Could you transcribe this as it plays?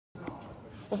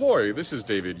Ahoy, this is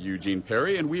David Eugene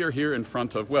Perry, and we are here in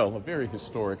front of, well, a very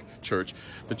historic church,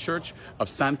 the Church of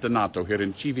San Donato here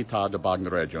in Civita di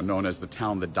Bagnoregio, known as the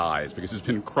town that dies, because it's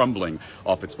been crumbling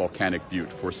off its volcanic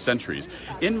butte for centuries.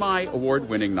 In my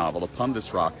award-winning novel, Upon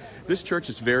This Rock, this church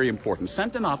is very important. San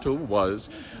Donato was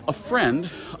a friend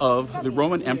of the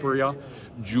Roman Emperor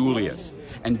Julius.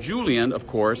 And Julian, of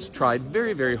course, tried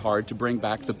very, very hard to bring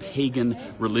back the pagan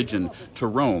religion to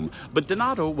Rome. But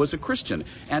Donato was a Christian,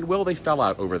 and, well, they fell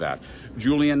out over that.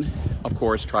 Julian, of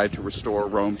course, tried to restore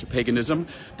Rome to paganism.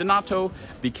 Donato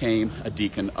became a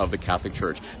deacon of the Catholic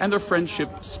Church, and their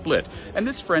friendship split. And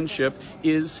this friendship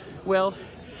is, well,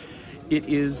 it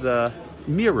is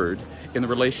mirrored in the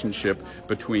relationship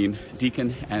between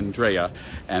Deacon Andrea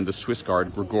and the Swiss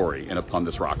guard Grigori in Upon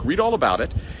This Rock. Read all about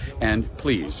it, and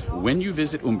please, when you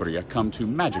visit Umbria, come to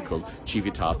magical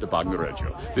Civita di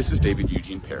Bagnoregio. This is David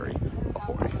Eugene Perry.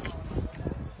 Ahoy.